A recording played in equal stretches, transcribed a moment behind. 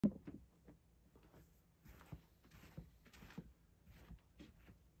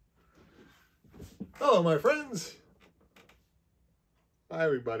Hello, my friends. Hi,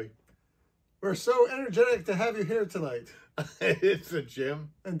 everybody. We're so energetic to have you here tonight. It's a Jimm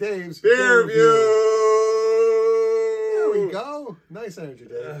And Dave's beer review. There we go. Nice energy,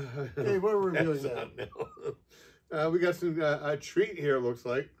 Dave. Dave, what are we reviewing now? We got some a treat here. Looks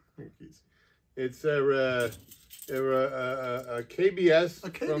like it's a KBS,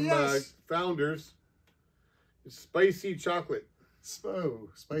 from Founders. It's spicy chocolate. Oh,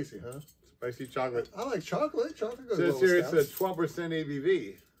 spicy, huh? Spicy chocolate. I like chocolate. Chocolate goes Says well here with it's stouts. a 12%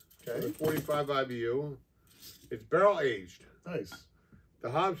 ABV. Okay. 45 IBU. It's barrel aged. Nice. The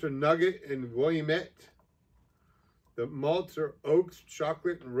hops are Nugget and Williamette. The malts are oats,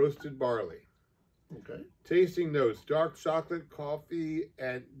 chocolate, and roasted barley. Okay. Tasting notes: dark chocolate, coffee,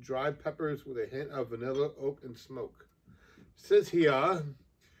 and dried peppers with a hint of vanilla, oak, and smoke. Says here,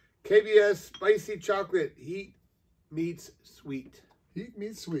 KBS Spicy Chocolate, heat meets sweet. Heat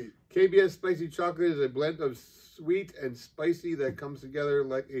meets sweet. KBS Spicy Chocolate is a blend of sweet and spicy that comes together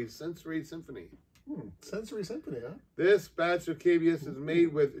like a sensory symphony. Sensory symphony, huh? This batch of KBS is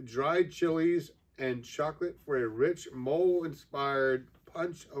made with dried chilies and chocolate for a rich mole-inspired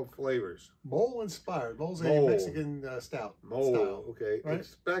punch of flavors. Mole-inspired. Mole's a Mexican stout. Mole, style, okay. Right?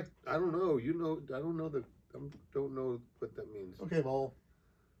 I don't know. I don't know what that means. Okay, mole.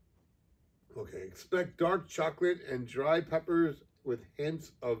 Okay, expect dark chocolate and dried peppers with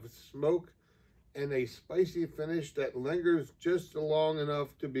hints of smoke and a spicy finish that lingers just long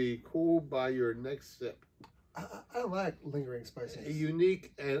enough to be cooled by your next sip. I like lingering spiciness. A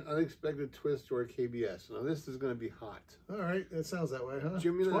unique and unexpected twist to our KBS. Now this is going to be hot. All right, that sounds that way, huh?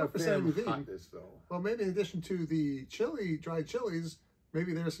 Jim, you're not a fan of ABV. hotness, though. Well, maybe in addition to the dried chilies,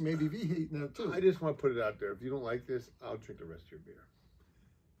 maybe there's some ABV heat in that too. I just want to put it out there. If you don't like this, I'll drink the rest of your beer.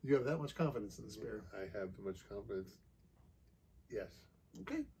 You have that much confidence in this beer? I have too much confidence. Yes.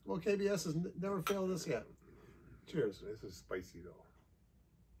 Okay. Well, KBS has never failed us yet. Cheers. This is spicy,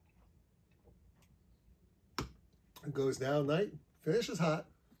 though. It goes down night, finishes hot.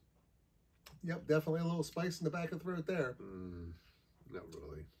 Yep, definitely a little spice in the back of the throat there. Not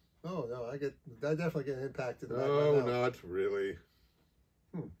really. Oh no, I definitely get an impact in the back of No, my mouth. not really.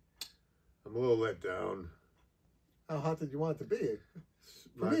 I'm a little let down. How hot did you want it to be?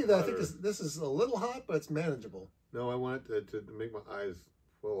 For Not me, I think hotter. this is a little hot, but it's manageable. No, I want it to make my eyes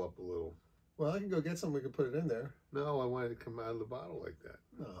fill up a little. Well, I can go get some. We can put it in there. No, I want it to come out of the bottle like that.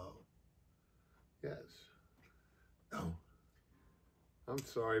 No. Yes. No. I'm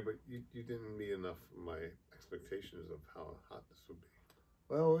sorry, but you didn't meet enough of my expectations of how hot this would be.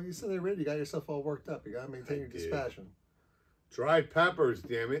 Well, you said they ready. You got yourself all worked up. You got to maintain your dispassion. Dried peppers,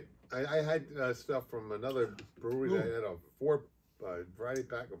 damn it. I had stuff from another brewery that had a variety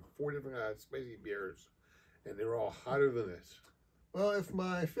pack of 4 different spicy beers, and they were all hotter than this. Well, if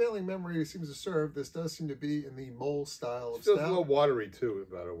my failing memory seems to serve, this does seem to be in the mole style of It feels stout. a little watery, too,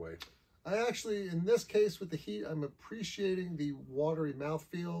 by the way. I actually, in this case with the heat, I'm appreciating the watery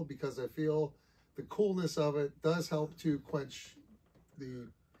mouthfeel because I feel the coolness of it does help to quench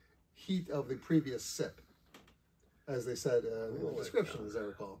the heat of the previous sip, as they said in the description, as I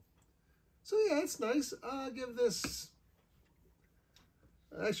recall. So yeah, it's nice. I'll give this,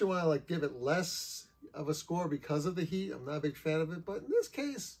 I actually want to give it less of a score because of the heat. I'm not a big fan of it, but in this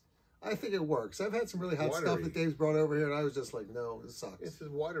case, I think it works. I've had some really hot stuff that Dave's brought over here, and I was just like, no, this sucks. This is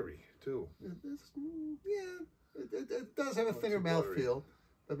watery, too. It does have a thinner mouthfeel,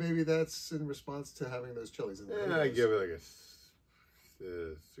 but maybe that's in response to having those chilies in there. Yeah, I give it like a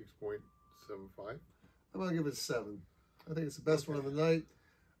 6.75. I'm going to give it a 7. I think it's the best one of the night.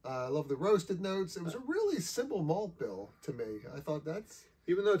 I love the roasted notes. It was a really simple malt bill to me. I thought that's...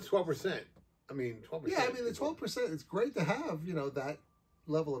 Even though it's 12%. I mean, 12%. Yeah, I mean, the 12%, it's great to have, that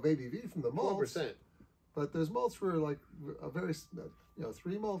level of ABV from the malts. 12%. But those malts were like a very,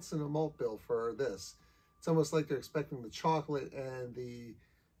 3 malts in a malt bill for this. It's almost like they're expecting the chocolate and the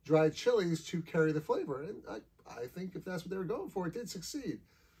dried chilies to carry the flavor. And I think if that's what they were going for, it did succeed.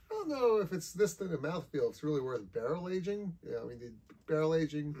 I don't know if it's this thin a mouthfeel. It's really worth barrel aging. Yeah, I mean, the barrel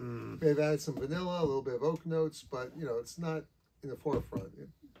aging may have added some vanilla, a little bit of oak notes, but, it's not in the forefront.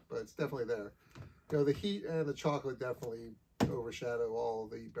 But it's definitely there. The heat and the chocolate definitely overshadow all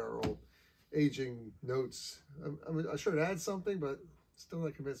the barrel aging notes. I'm sure it adds something, but still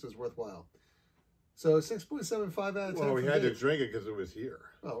not convinced it was worthwhile. So 6.75 out of 10. Well, we had to drink it because it was here.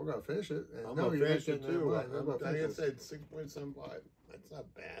 Oh, we're going to finish it. And I'm going to finish it, too. I said 6.75. That's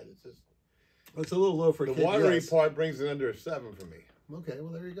not bad. It's just... It's a little low for KBS. The watery part brings it under a 7 for me. Okay,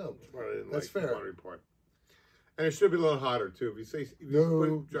 well, there you go. That's That's fair. The watery part. And it should be a little hotter too. If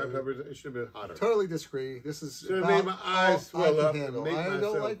you put dry peppers, it should be hotter. Totally disagree. This is should have made my eyes swell up and make I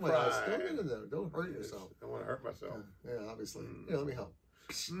don't like my cry. eyes. Don't hurt yourself. I don't want to hurt myself. Yeah, obviously. Yeah, let me help.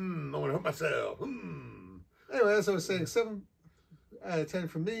 I want to hurt myself. Anyway, as I was saying, 7 out of 10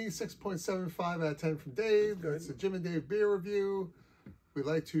 from me, 6.75 out of 10 from Dave. It's the Jim and Dave beer review. We'd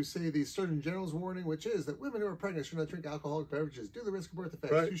like to say the Surgeon General's warning, which is that women who are pregnant should not drink alcoholic beverages due to the risk of birth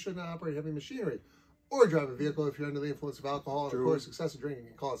defects. You should not operate heavy machinery or drive a vehicle if you're under the influence of alcohol. And of course, excessive drinking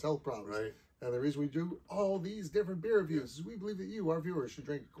can cause health problems. And the reason we do all these different beer reviews is we believe that you, our viewers, should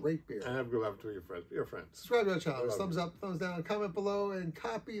drink great beer. And have a good life to your friends. Be your friends. Subscribe to our channel. Thumbs up, thumbs down, comment below, and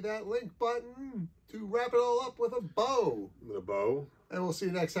copy that link button to wrap it all up with a bow. With a bow. And we'll see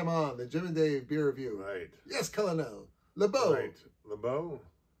you next time on the Jim and Dave beer review. Right. Yes, Colonel. Le Beau. Right. Le Beau.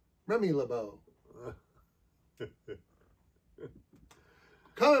 Remy Le Beau.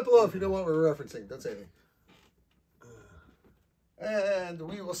 Comment below if you know what we're referencing. Don't say anything. And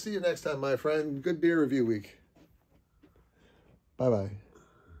we will see you next time, my friend. Good beer review week. Bye-bye,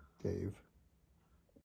 Dave.